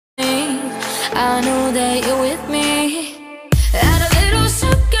I know that you're with me. Add a little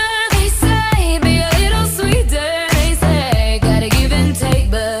sugar, they say, be a little sweeter, they say. Gotta give and take,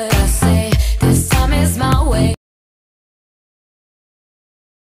 but I say this time is my way.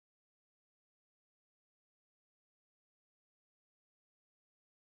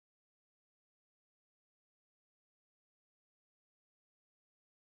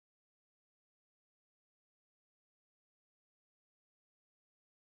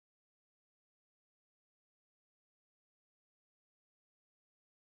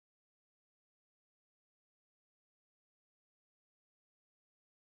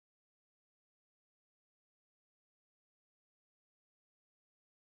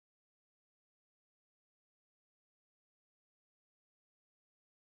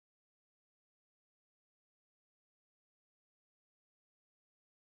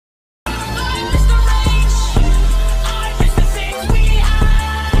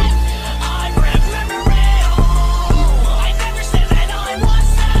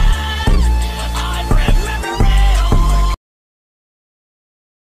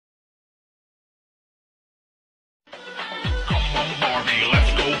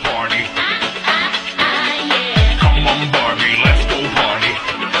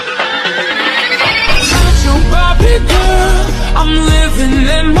 I'm living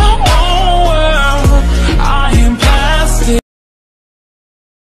in my own world. I am plastic.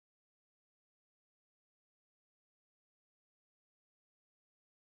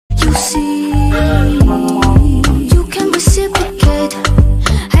 You see, you can reciprocate.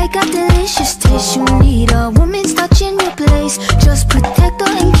 I got delicious taste. You need a woman's touch in your place. Just protect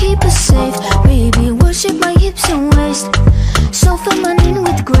her and keep her safe. Baby, worship my hips and waist. So feminine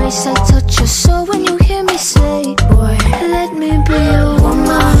with grace. I touch your soul when you hear me say, boy, let me be your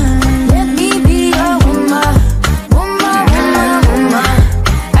woman. Let me be your woman. Woman, woman, woman.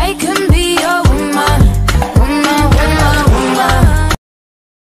 I can be your woman. Woman, woman, woman.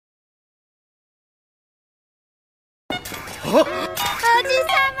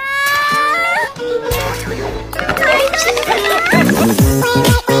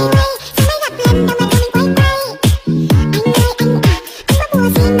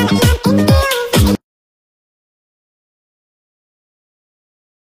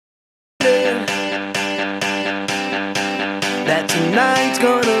 That tonight's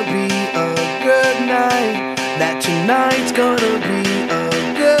gonna be a good night. That tonight's gonna be a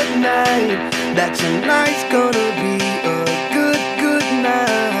good night. That tonight's gonna be a good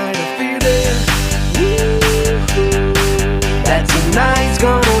night. I feel it. Woo-hoo. That tonight's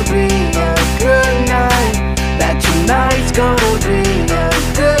gonna be a good night. That tonight's gonna be a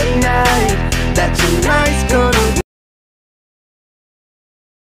good night. That tonight's gonna be.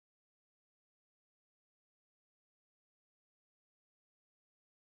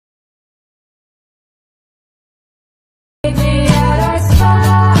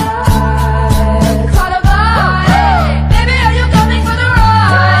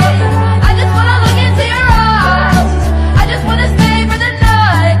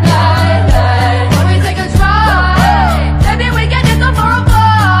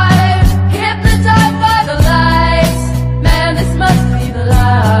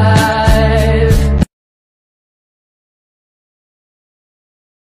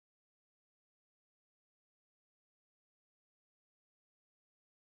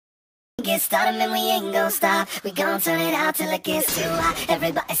 Get started, man, we ain't gon' stop. We gon' turn it out till it gets too hot.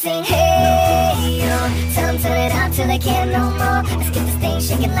 Everybody sing, hey, yo. Tell them turn it out till they can't no more. Let's get this thing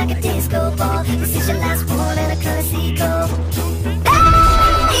shaking like a disco ball. This is your last one and a courtesy call.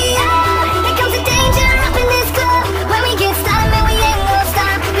 Hey, yo. Here comes the danger up in this club. When we get started, man, we ain't gon'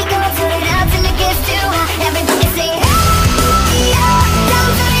 stop. We gon' turn it out till it gets too hot. Everybody sing, hey, yo. Tell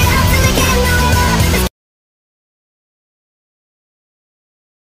them turn it out till they can't no more.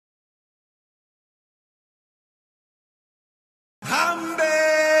 I'm begging,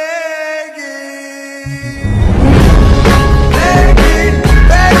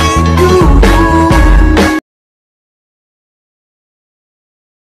 begging you.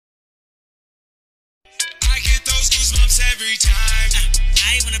 I get those goosebumps every time.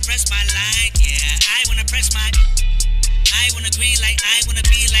 I wanna press my line, yeah. I wanna press my. I wanna green like I wanna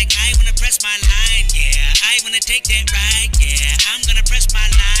be like I wanna press my line, yeah. I wanna take that ride, yeah. I'm gonna press my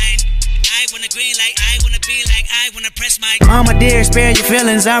line. I wanna green like I wanna be like I wanna press my. Mama dear, spare your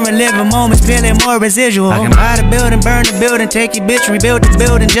feelings. I'm reliving moments, feeling more residual. I can buy the building, burn the building, take your bitch, rebuild the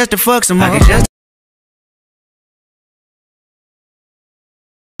building just to fuck some more.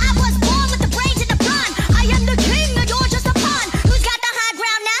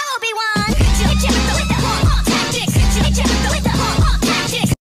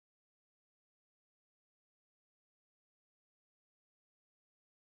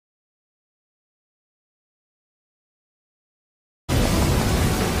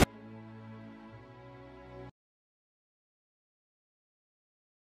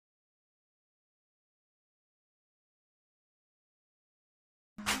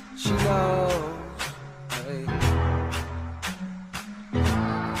 she knows. Hey.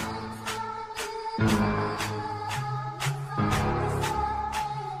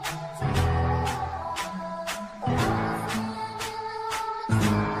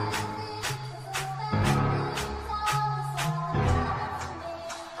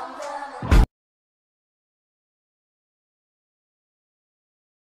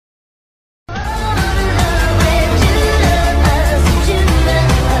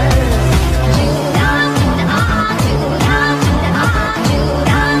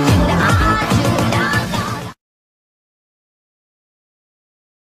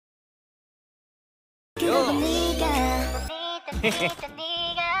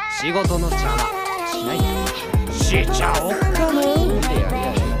仕事の邪魔しないでしちゃおっかな。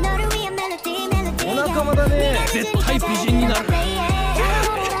お仲間だね。絶対美人になる。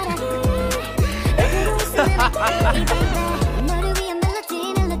まっ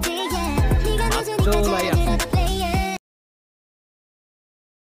とうなやつ。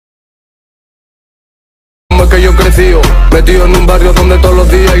Que yo crecí, metido en un barrio donde todos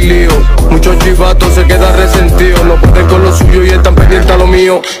los días hay lío. Muchos chivatos se quedan resentidos, no pueden con lo suyo y están pendientes a lo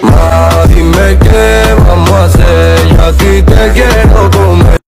mío. Ma, dime qué vamos a hacer, y a ti te quiero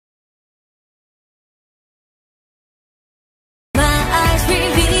comer.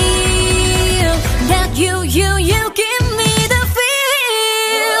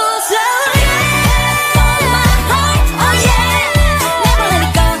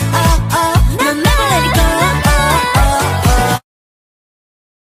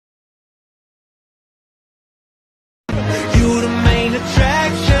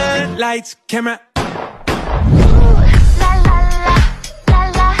 Lights, camera.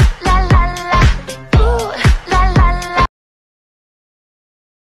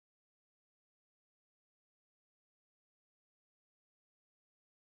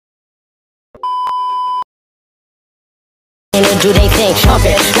 Do they think? Pump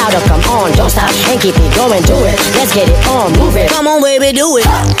it, louder, come on, don't stop and keep it going, do it. Let's get it on, move it. Come on, baby, do it.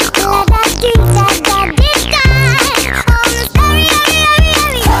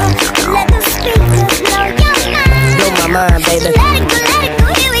 Blow my mind, baby.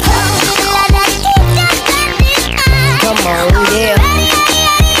 Here we go. Come on, yeah.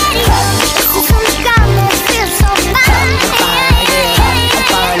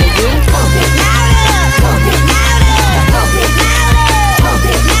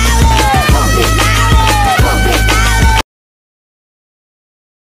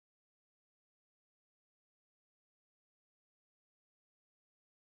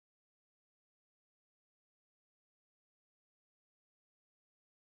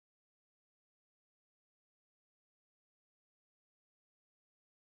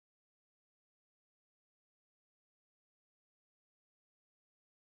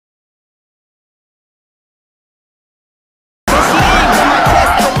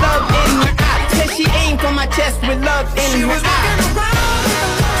 Chest with love in her eyes.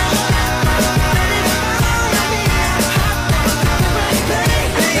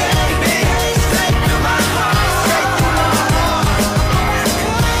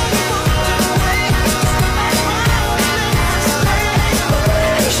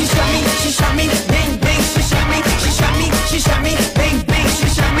 She shot me, bang bang. She shot me, bang bang. She shot me,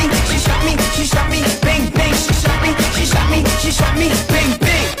 bang bang. She shot me, bang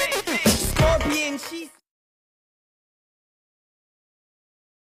bang. Scorpion, she's.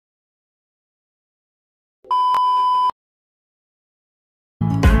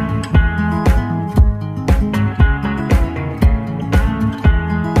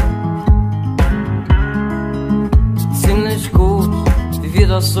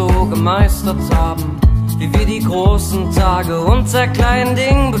 Das so gemeistert haben, wie wir die großen Tage unter kleinen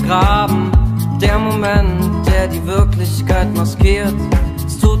Dingen begraben. Der Moment, der die Wirklichkeit maskiert.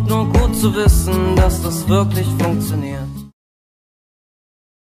 Es tut nur gut zu wissen, dass das wirklich funktioniert.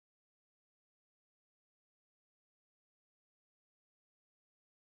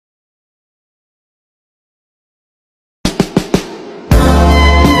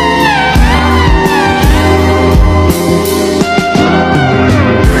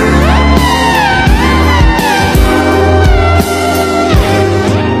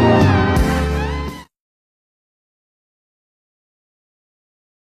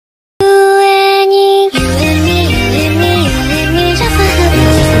 You and me,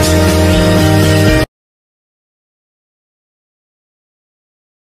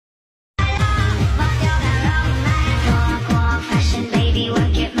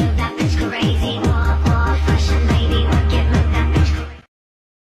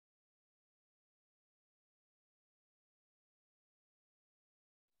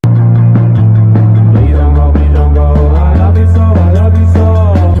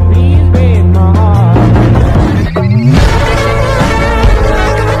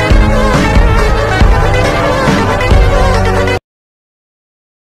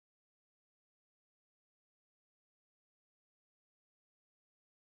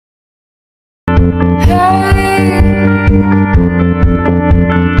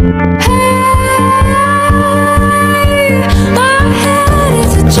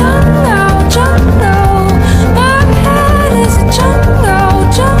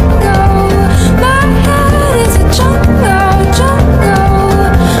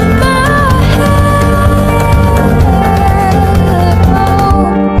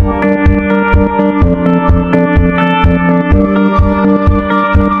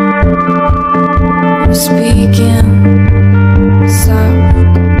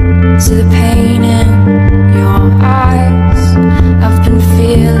 to the pain